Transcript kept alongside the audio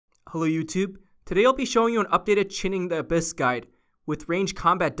Hello YouTube, today I'll be showing you an updated Chinning the Abyss guide with ranged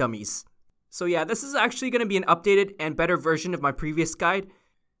combat dummies. So yeah, this is actually going to be an updated and better version of my previous guide.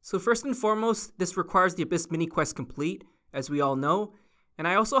 So first and foremost, this requires the Abyss mini quest complete, as we all know, and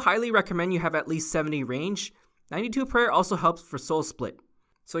I also highly recommend you have at least 70 range. 92 prayer also helps for soul split.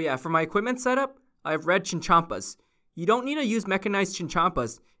 So yeah, for my equipment setup, I have red chinchompas. You don't need to use mechanized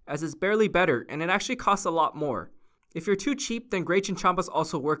chinchompas, as it's barely better and it actually costs a lot more. If you're too cheap, then gray chinchompas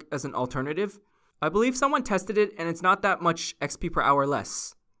also work as an alternative. I believe someone tested it and it's not that much XP per hour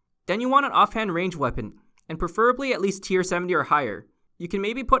less. Then you want an offhand range weapon, and preferably at least tier 70 or higher. You can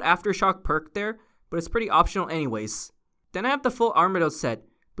maybe put Aftershock perk there, but it's pretty optional anyways. Then I have the full Armados set,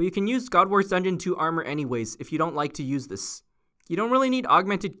 but you can use Godwars Dungeon 2 armor anyways if you don't like to use this. You don't really need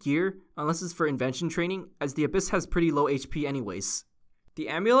augmented gear unless it's for invention training, as the Abyss has pretty low HP anyways. The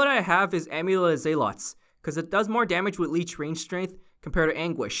amulet I have is Amulet of Zealots, because it does more damage with leech range strength compared to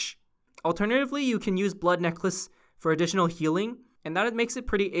Anguish. Alternatively, you can use Blood Necklace for additional healing, and that makes it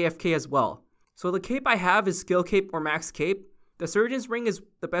pretty AFK as well. So the cape I have is Skill Cape or Max Cape. The Surgeon's Ring is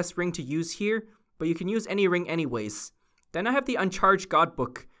the best ring to use here, but you can use any ring anyways. Then I have the Uncharged God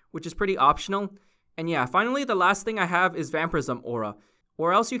Book, which is pretty optional. And yeah, finally the last thing I have is Vampirism Aura,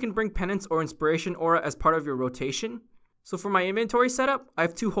 or else you can bring Penance or Inspiration Aura as part of your rotation. So for my inventory setup, I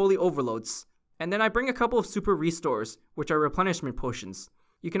have 2 Holy Overloads. And then I bring a couple of Super Restores, which are replenishment potions.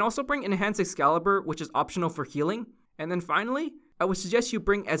 You can also bring Enhanced Excalibur, which is optional for healing. And then finally, I would suggest you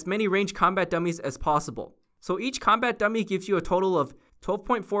bring as many ranged combat dummies as possible. So each combat dummy gives you a total of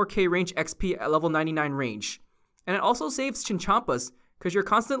 12.4k range XP at level 99 range. And it also saves chinchompas, because you're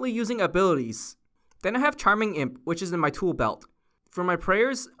constantly using abilities. Then I have Charming Imp, which is in my tool belt. For my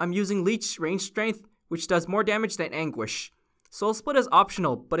prayers, I'm using Leech range strength, which does more damage than Anguish. Soul Split is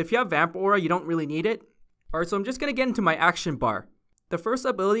optional, but if you have Vamp Aura, you don't really need it. Alright, so I'm just going to get into my action bar. The first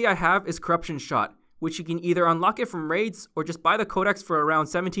ability I have is Corruption Shot, which you can either unlock it from raids or just buy the codex for around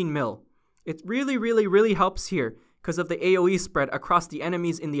 17 mil. It really helps here because of the AoE spread across the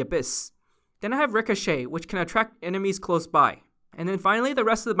enemies in the Abyss. Then I have Ricochet, which can attract enemies close by. And then finally, the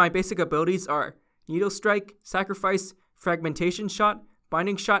rest of my basic abilities are Needle Strike, Sacrifice, Fragmentation Shot,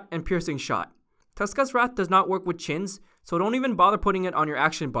 Binding Shot, and Piercing Shot. Tuska's Wrath does not work with chins, so don't even bother putting it on your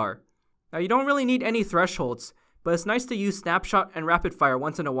action bar. Now you don't really need any thresholds, but it's nice to use Snapshot and Rapid Fire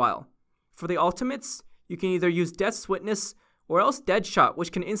once in a while. For the ultimates, you can either use Death's Witness or else Deadshot,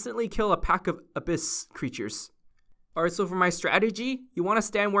 which can instantly kill a pack of Abyss creatures. Alright, so for my strategy, you want to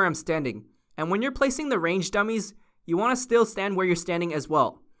stand where I'm standing. And when you're placing the ranged dummies, you want to still stand where you're standing as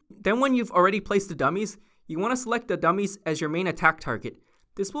well. Then when you've already placed the dummies, you want to select the dummies as your main attack target.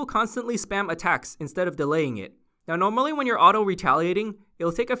 This will constantly spam attacks instead of delaying it. Now normally when you're auto-retaliating,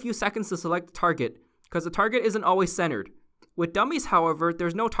 it'll take a few seconds to select the target, because the target isn't always centered. With dummies, however,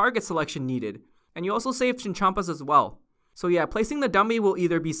 there's no target selection needed, and you also save chinchompas as well. So yeah, placing the dummy will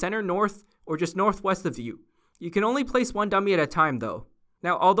either be center north or just northwest of you. You can only place one dummy at a time though.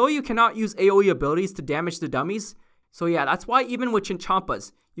 Now although you cannot use AoE abilities to damage the dummies, so yeah, that's why even with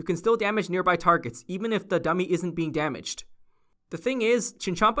chinchompas, you can still damage nearby targets even if the dummy isn't being damaged. The thing is,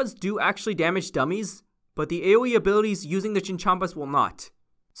 chinchompas do actually damage dummies, but the AoE abilities using the chinchompas will not.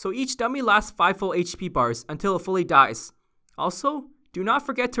 So each dummy lasts 5 full HP bars until it fully dies. Also, do not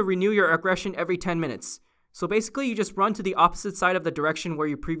forget to renew your aggression every 10 minutes. So basically you just run to the opposite side of the direction where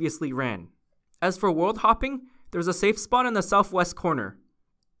you previously ran. As for world hopping, there's a safe spot in the southwest corner.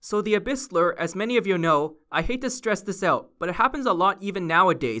 So the Abyss lure, as many of you know, I hate to stress this out, but it happens a lot even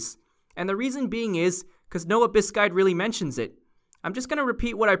nowadays. And the reason being is, because no Abyss guide really mentions it. I'm just going to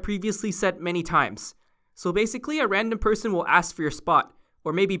repeat what I previously said many times. So basically a random person will ask for your spot,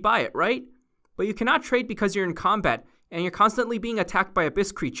 or maybe buy it, right? But you cannot trade because you're in combat, and you're constantly being attacked by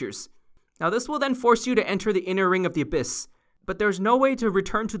Abyss creatures. Now this will then force you to enter the inner ring of the Abyss, but there's no way to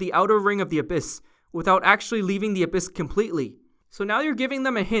return to the outer ring of the Abyss without actually leaving the Abyss completely. So now you're giving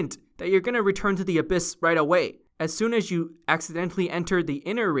them a hint that you're going to return to the Abyss right away, as soon as you accidentally enter the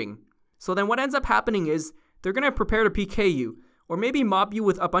inner ring. So then what ends up happening is, they're going to prepare to PK you, or maybe mob you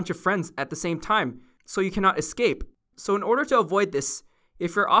with a bunch of friends at the same time, so you cannot escape. So in order to avoid this,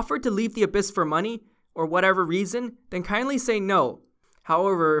 if you're offered to leave the Abyss for money, or whatever reason, then kindly say no.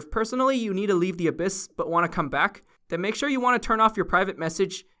 However, if personally you need to leave the Abyss but want to come back, then make sure you want to turn off your private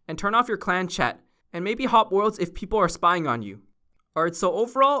message and turn off your clan chat, and maybe hop worlds if people are spying on you. Alright, so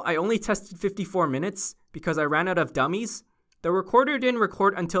overall, I only tested 54 minutes because I ran out of dummies. The recorder didn't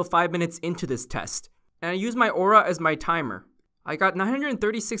record until 5 minutes into this test, and I used my aura as my timer. I got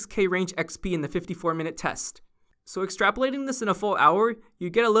 936k range XP in the 54-minute test. So extrapolating this in a full hour,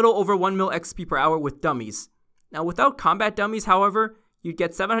 you get a little over 1 mil XP per hour with dummies. Now without combat dummies, however, you'd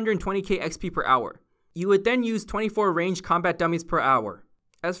get 720k XP per hour. You would then use 24 ranged combat dummies per hour.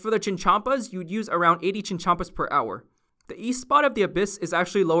 As for the chinchompas, you'd use around 80 chinchompas per hour. The east spot of the Abyss is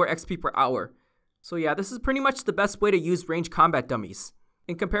actually lower XP per hour. So yeah, this is pretty much the best way to use ranged combat dummies.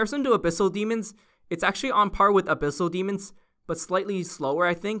 In comparison to Abyssal demons, it's actually on par with Abyssal demons, but slightly slower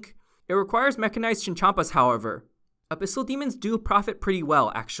I think. It requires mechanized chinchompas however. Abyssal demons do profit pretty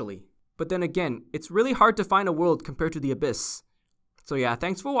well actually. But then again, it's really hard to find a world compared to the Abyss. So yeah,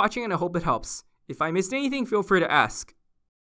 thanks for watching and I hope it helps. If I missed anything, feel free to ask.